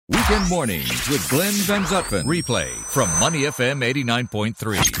Weekend mornings with Glenn van Zutphen. Replay from Money FM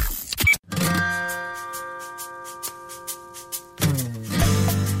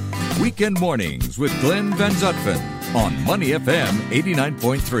 89.3. Weekend mornings with Glenn van Zutphen on Money FM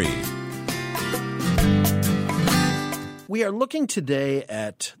 89.3. We are looking today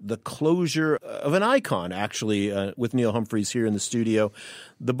at the closure of an icon, actually, with Neil Humphreys here in the studio.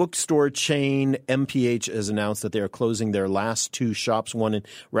 The bookstore chain MPH has announced that they are closing their last two shops, one in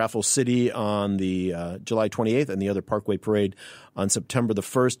Raffles City on the July 28th and the other Parkway Parade on September the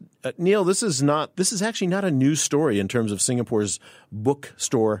 1st. Neil, this is actually not a news story in terms of Singapore's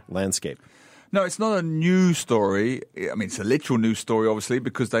bookstore landscape. No, it's not a news story. I mean, it's a literal news story, obviously,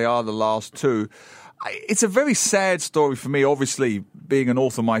 because they are the last two. It's a very sad story for me, obviously, being an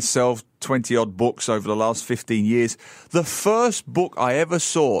author myself, 20-odd books over the last 15 years. The first book I ever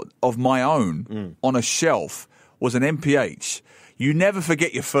saw of my own on a shelf was an MPH. You never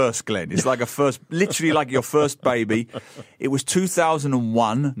forget your first, Glenn. It's like literally like your first baby. It was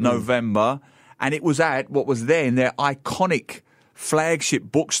 2001, November, and it was at what was then their iconic flagship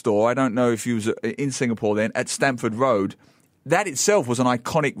bookstore. I don't know if you was in Singapore then, at Stamford Road. That itself was an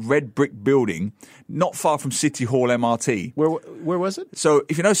iconic red brick building not far from City Hall MRT. Where was it? So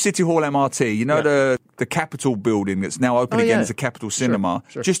if you know City Hall MRT, you know the Capitol building that's now open again as the Capitol Cinema.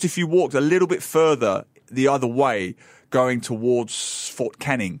 Sure. Just if you walked a little bit further the other way going towards Fort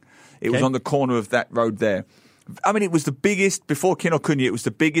Canning, it was on the corner of that road there. I mean, it was the biggest, before Kinokuniya, it was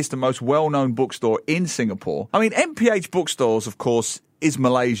the biggest and most well-known bookstore in Singapore. I mean, MPH Bookstores, of course, is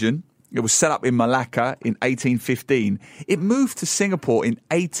Malaysian. It was set up in Malacca in 1815. It moved to Singapore in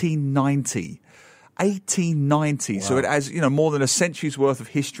 1890. 1890. Wow. So it has, more than a century's worth of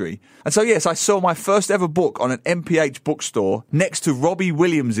history. And so, yes, I saw my first ever book on an MPH bookstore next to Robbie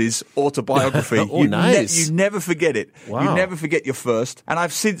Williams's autobiography. Nice. You never forget it. Wow. You never forget your first. And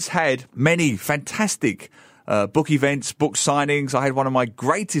I've since had many fantastic book events, book signings. I had one of my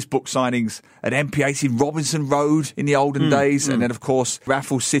greatest book signings at MPH in Robinson Road in the olden days, and then, of course,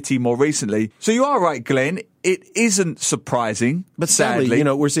 Raffles City more recently. So you are right, Glenn. It isn't surprising, but sadly,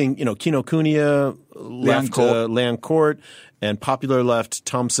 we're seeing, Kinokuniya left Land Court, and Popular left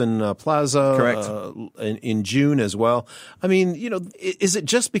Thompson Plaza. Correct. In June as well. I mean, is it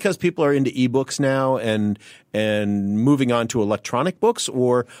just because people are into ebooks now and moving on to electronic books,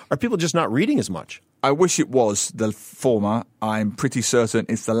 or are people just not reading as much? I wish it was the former. I'm pretty certain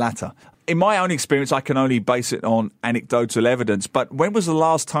it's the latter. In my own experience, I can only base it on anecdotal evidence, but when was the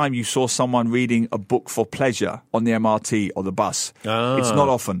last time you saw someone reading a book for pleasure on the MRT or the bus? It's not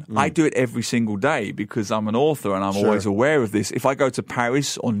often. I do it every single day because I'm an author and I'm always aware of this. If I go to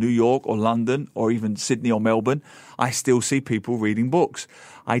Paris or New York or London or even Sydney or Melbourne, I still see people reading books.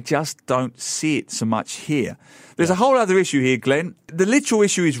 I just don't see it so much here. There's a whole other issue here, Glenn. The literal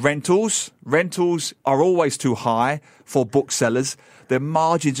issue is rentals. Rentals are always too high for booksellers. Their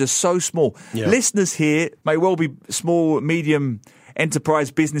margins are so small. Yeah. Listeners here may well be small, medium enterprise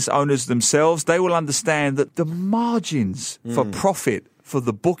business owners themselves. They will understand that the margins for profit for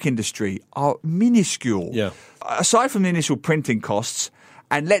the book industry are minuscule. Yeah. Aside from the initial printing costs,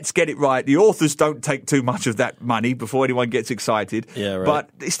 and let's get it right, the authors don't take too much of that money before anyone gets excited. Yeah, right. But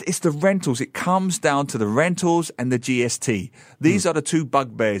it's the rentals. It comes down to the rentals and the GST. These are the two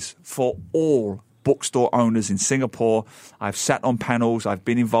bugbears for all bookstore owners in Singapore. I've sat on panels. I've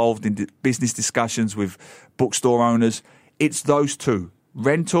been involved in business discussions with bookstore owners. It's those two,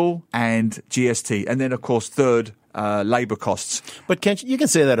 rental and GST. And then, of course, third, labour costs. But you can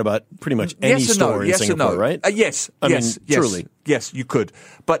say that about pretty much any store in Singapore, right? Yes. Truly. Yes, you could.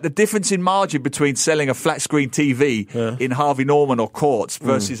 But the difference in margin between selling a flat screen TV in Harvey Norman or Courts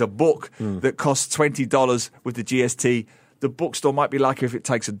versus a book that costs $20 with the GST, the bookstore might be lucky if it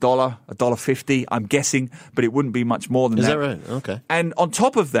takes $1.50, I'm guessing, but it wouldn't be much more than that. Is that right? Okay. And on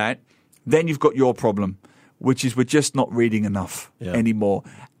top of that, then you've got your problem, which is we're just not reading enough anymore.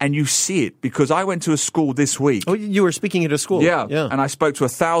 And you see it because I went to a school this week. Oh, you were speaking at a school? Yeah. And I spoke to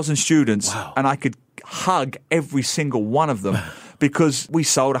 1,000 students and I could hug every single one of them because we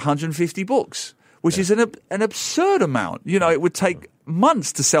sold 150 books, which is an absurd amount. It would take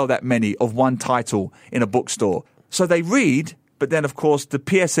months to sell that many of one title in a bookstore. So they read, but then, of course, the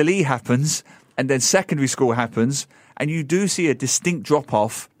PSLE happens and then secondary school happens, and you do see a distinct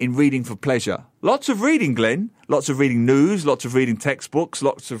drop-off in reading for pleasure. Lots of reading, Glenn. Lots of reading news, lots of reading textbooks,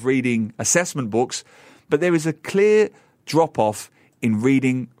 lots of reading assessment books, but there is a clear drop-off in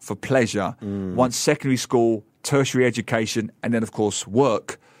reading for pleasure once secondary school, tertiary education, and then, of course,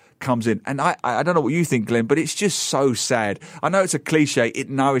 work comes in. And I don't know what you think, Glenn, but it's just so sad. I know it's a cliche, it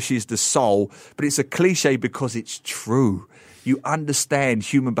nourishes the soul, but it's a cliche because it's true. You understand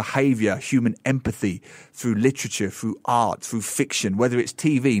human behavior, human empathy through literature, through art, through fiction, whether it's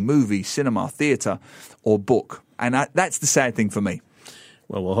TV, movie, cinema, theatre, or book. And that's the sad thing for me.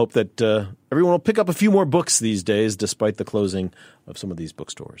 Well, we'll hope that everyone will pick up a few more books these days, despite the closing of some of these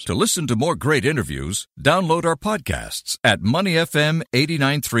bookstores. To listen to more great interviews, download our podcasts at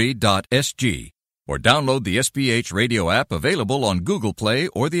moneyfm893.sg or download the SPH radio app available on Google Play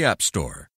or the App Store.